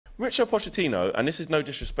Mauricio Pochettino, and this is no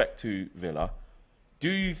disrespect to Villa, do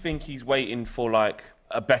you think he's waiting for like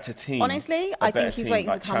a better team? Honestly, I think he's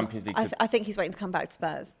waiting to come. Champions League I think he's waiting to come back to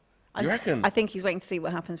Spurs. You reckon? I think he's waiting to see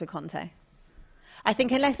what happens with Conte. I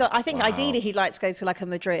think ideally he'd like to go to like a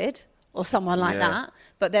Madrid or someone like that,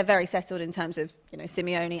 but they're very settled in terms of, you know,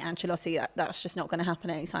 Simeone, Ancelotti. That's just not going to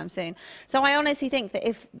happen anytime soon. So I honestly think that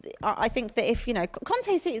if you know,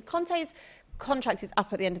 Conte's contract is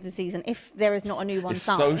up at the end of the season, if there is not a new one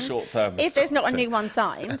signed. It's so short term. If there's not a new one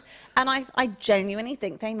signed, and I genuinely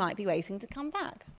think they might be waiting to come back.